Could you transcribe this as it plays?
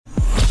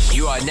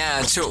You are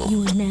now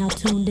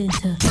tuned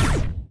into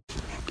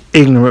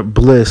Ignorant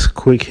Bliss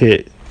Quick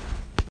Hit.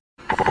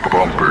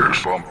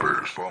 Bumpers.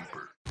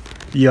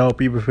 Y'all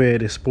be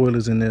prepared. There's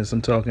spoilers in this.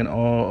 I'm talking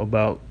all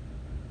about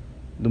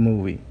the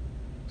movie.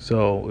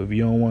 So if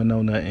you don't want to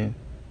know nothing,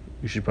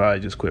 you should probably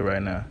just quit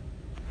right now.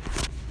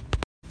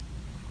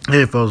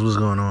 Hey folks, what's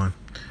going on?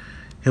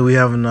 Here we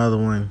have another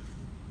one.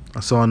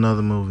 I saw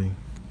another movie.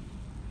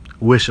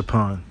 Wish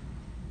Upon.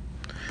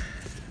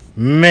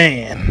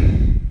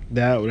 Man,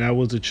 that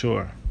was a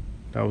chore.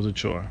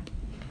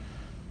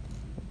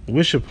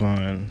 Wish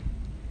Upon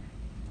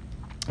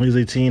is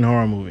a teen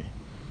horror movie.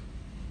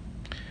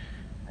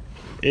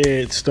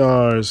 It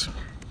stars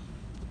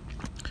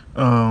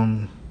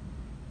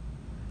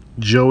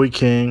Joey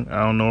King. I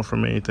don't know her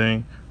from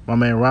anything. My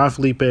man Ron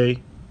Felipe,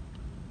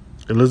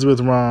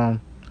 Elizabeth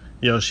Rom.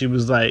 Yo, she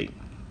was like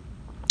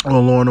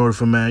on Law and Order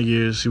for mad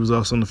years. She was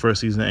also in the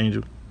first season of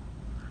Angel.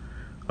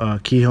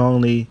 Ki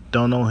Hong Lee,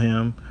 don't know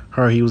him.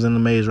 He was in The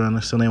Maze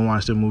Runner. Still ain't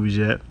watched the movies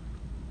yet.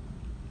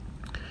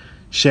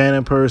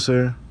 Shannon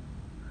Purser,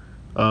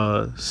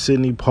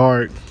 Sydney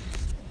Park,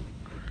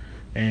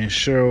 and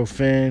Cheryl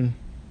Finn.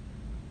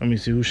 Let me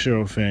see, who's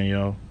Cheryl Finn,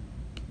 yo?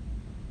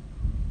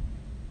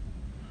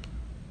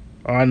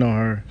 Oh, I know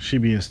her. She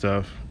be in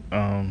stuff.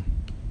 I'm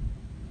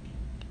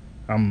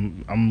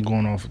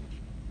going off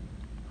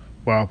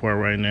Wild Part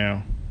right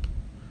now.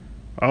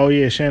 Oh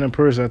yeah, Shannon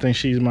Purser. I think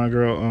she's my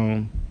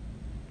girl.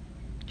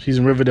 She's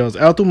in Riverdale's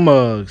Ethel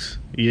Muggs.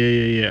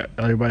 Yeah.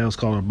 Everybody else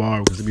call her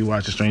Barb because they be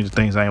watching Stranger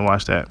Things. I ain't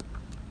watched that.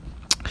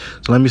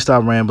 So let me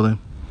stop rambling.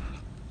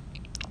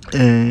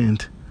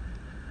 And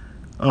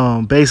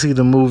basically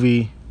the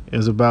movie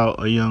is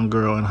about a young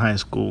girl in high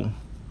school,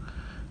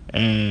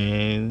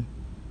 and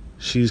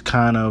she's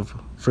kind of,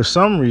 for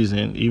some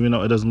reason, even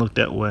though it doesn't look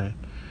that way,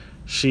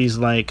 she's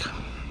like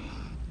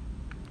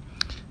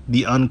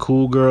the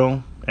uncool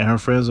girl, and her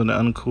friends are the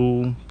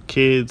uncool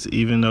kids,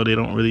 even though they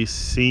don't really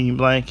seem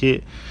like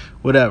it.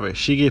 Whatever.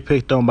 She get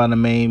picked on by the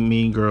main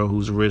mean girl,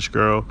 who's a rich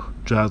girl,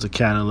 drives a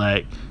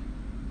Cadillac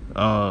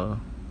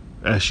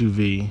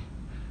SUV,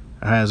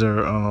 has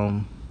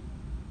her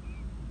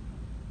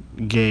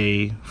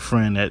gay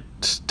friend that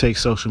takes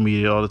social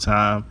media all the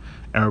time,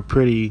 and her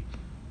pretty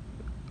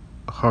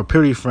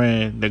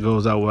friend that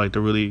goes out with like the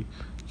really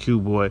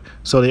cute boy.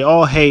 So they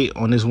all hate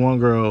on this one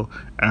girl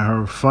and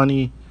her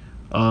funny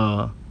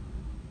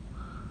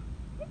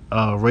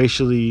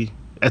racially,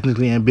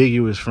 ethnically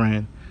ambiguous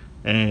friend,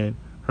 and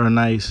her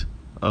nice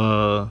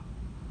other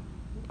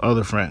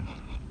friend.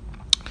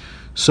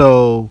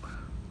 So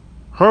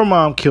her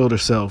mom killed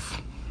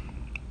herself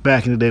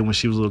back in the day when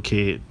she was a little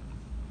kid.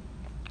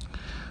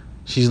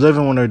 She's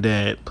living with her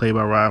dad, played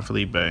by Ron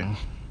Felipe,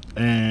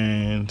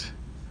 and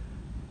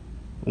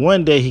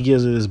one day he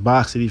gives her this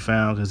box that he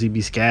found because he'd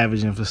be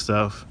scavenging for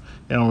stuff.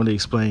 They don't really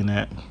explain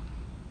that.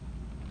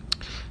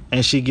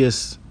 And she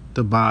gets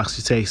the box.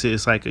 She takes it.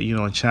 It's like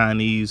a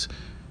Chinese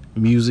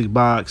music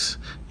box.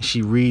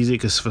 She reads it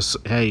because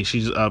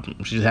she's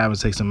having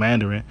to take some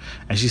Mandarin,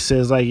 and she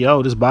says like,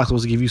 "Yo, this box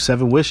was to give you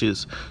 7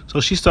 wishes."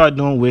 So she started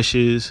doing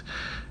wishes,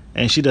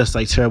 and she does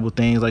like terrible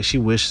things. Like she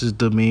wishes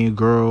the mean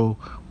girl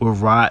will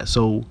rot.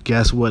 So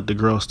guess what? The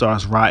girl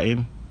starts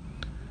rotting.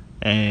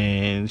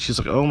 And she's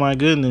like, oh my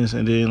goodness.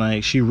 And then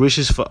like she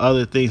wishes for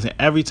other things. And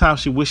every time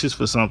she wishes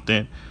for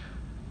something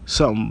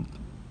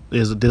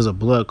there's a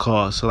blood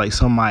cause. So like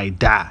somebody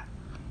die.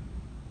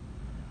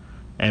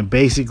 And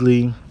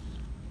basically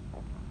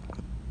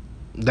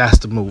that's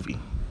the movie.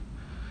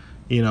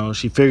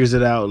 She figures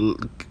it out.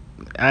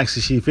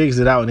 Actually, she figures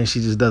it out and then she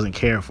just doesn't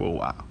care for a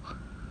while.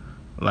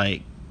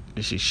 Like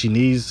she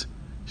needs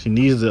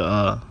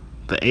the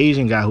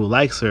Asian guy who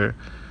likes her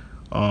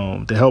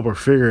to help her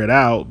figure it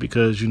out,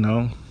 because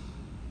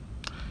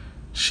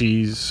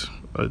she's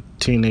a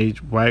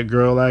teenage white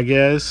girl, I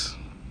guess.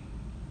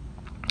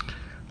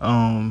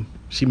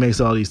 She makes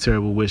all these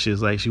terrible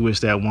wishes. Like she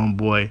wished that one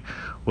boy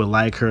would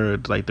like her,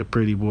 like the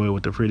pretty boy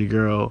with the pretty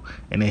girl,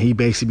 and then he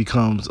basically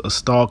becomes a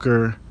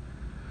stalker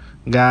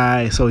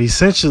guy. So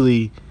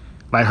essentially,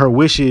 like her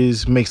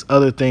wishes makes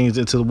other things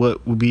into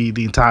what would be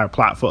the entire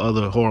plot for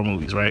other horror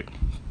movies, right?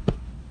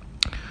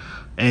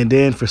 And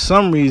then for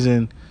some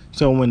reason,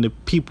 so when the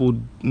people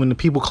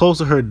close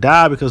to her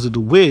die because of the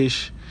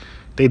wish,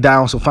 they die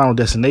on some Final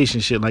Destination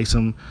shit, like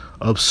some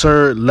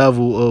absurd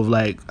level of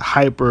like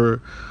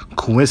hyper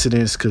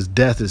coincidence because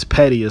death is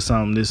petty or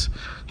something. This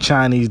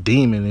Chinese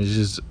demon is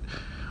just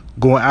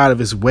going out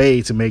of its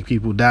way to make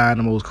people die in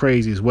the most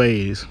craziest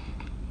ways.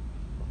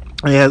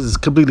 And it's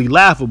completely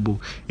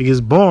laughable. It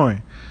gets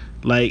boring.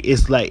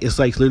 It's like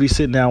literally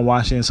sitting down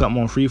watching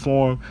something on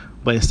Freeform,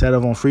 but instead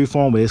of on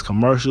Freeform, but it's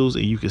commercials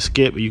and you can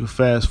skip or you can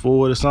fast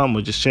forward or something,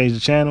 or just change the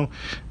channel.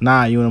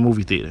 Nah, you in a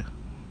movie theater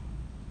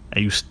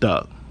and you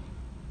stuck.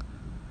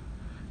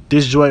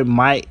 This joint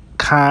might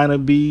kind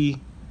of be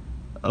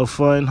a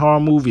fun horror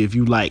movie if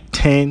you like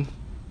 10,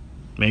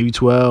 maybe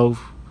 12.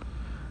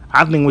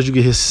 I think once you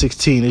get hit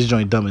 16, this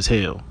joint dumb as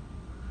hell.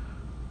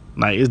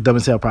 Like, it's dumb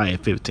as hell probably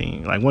at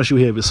 15. Like, once you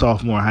hit a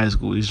sophomore in high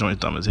school, this joint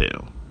dumb as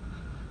hell.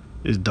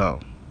 It's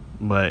dumb.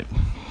 But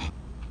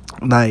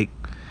like,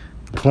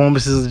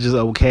 performances are just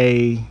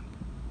okay.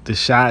 The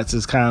shots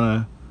is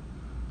kind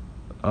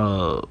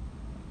of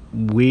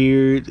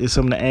weird in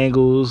some of the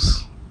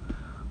angles.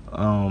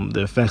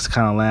 The effects are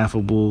kind of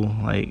laughable.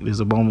 Like, there's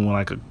a moment when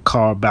like a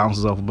car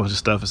bounces off a bunch of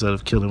stuff instead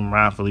of killing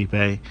Ryan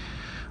Felipe.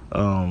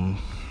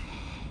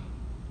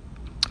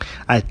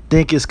 I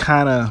think it's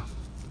kind of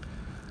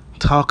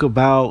talk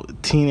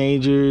about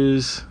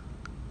teenagers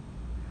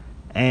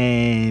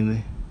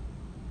and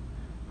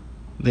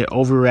their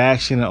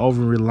overreaction and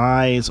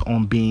over-reliance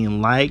on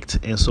being liked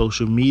and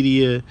social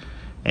media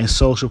and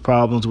social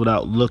problems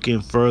without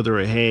looking further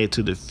ahead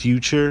to the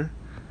future.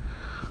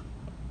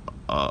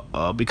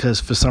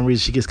 Because for some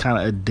reason she gets kind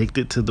of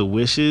addicted to the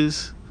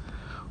wishes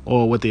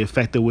or what the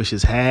effect the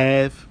wishes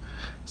have.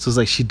 So it's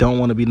like she don't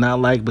want to be not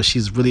liked, but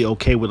she's really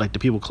okay with like the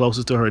people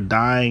closest to her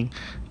dying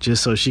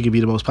just so she can be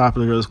the most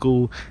popular girl at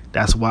school.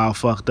 That's wild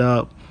fucked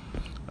up.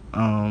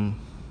 Yeah,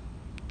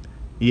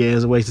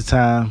 it's a waste of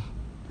time.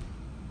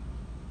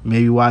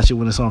 Maybe watch it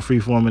when it's on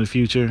Freeform in the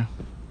future.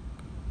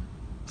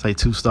 It's like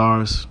 2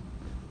 stars.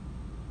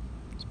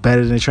 It's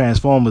better than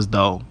Transformers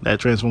though. That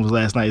Transformers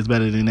last night is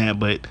better than that,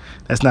 but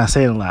that's not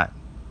saying a lot.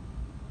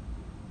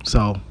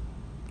 So,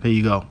 there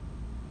you go.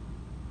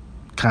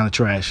 Kind of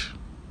trash.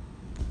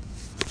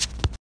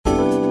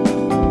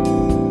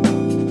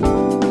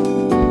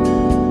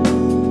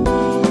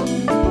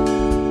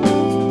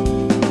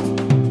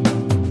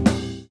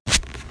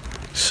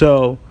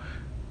 So,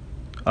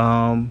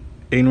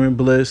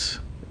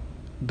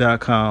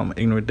 ignorantbliss.com,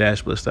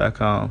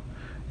 ignorant-bliss.com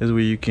is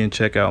where you can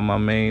check out my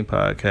main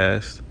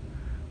podcast.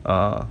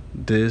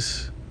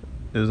 This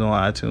is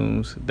on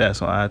iTunes.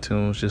 That's on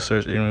iTunes. Just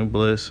search Ignorant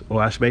Bliss,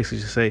 or I should basically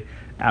just say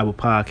Apple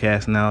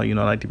Podcast now. You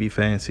know, I like to be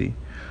fancy.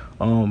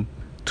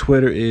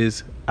 Twitter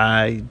is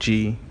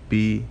IGBL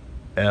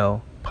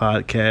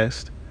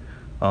Podcast.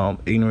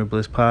 Ignorant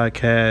Bliss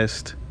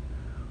Podcast.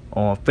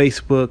 On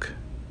Facebook,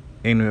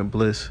 Ignorant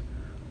Bliss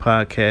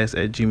Podcast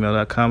at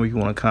gmail.com. If you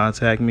want to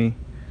contact me,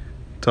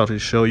 talk to the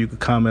show, you can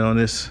comment on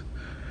this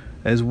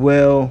as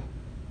well.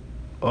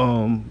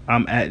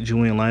 I'm at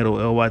Julian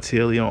Lytle,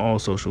 LYTLE, on all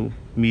social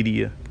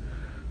media.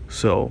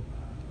 So,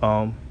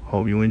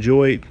 hope you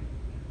enjoyed.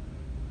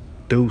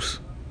 Deuce.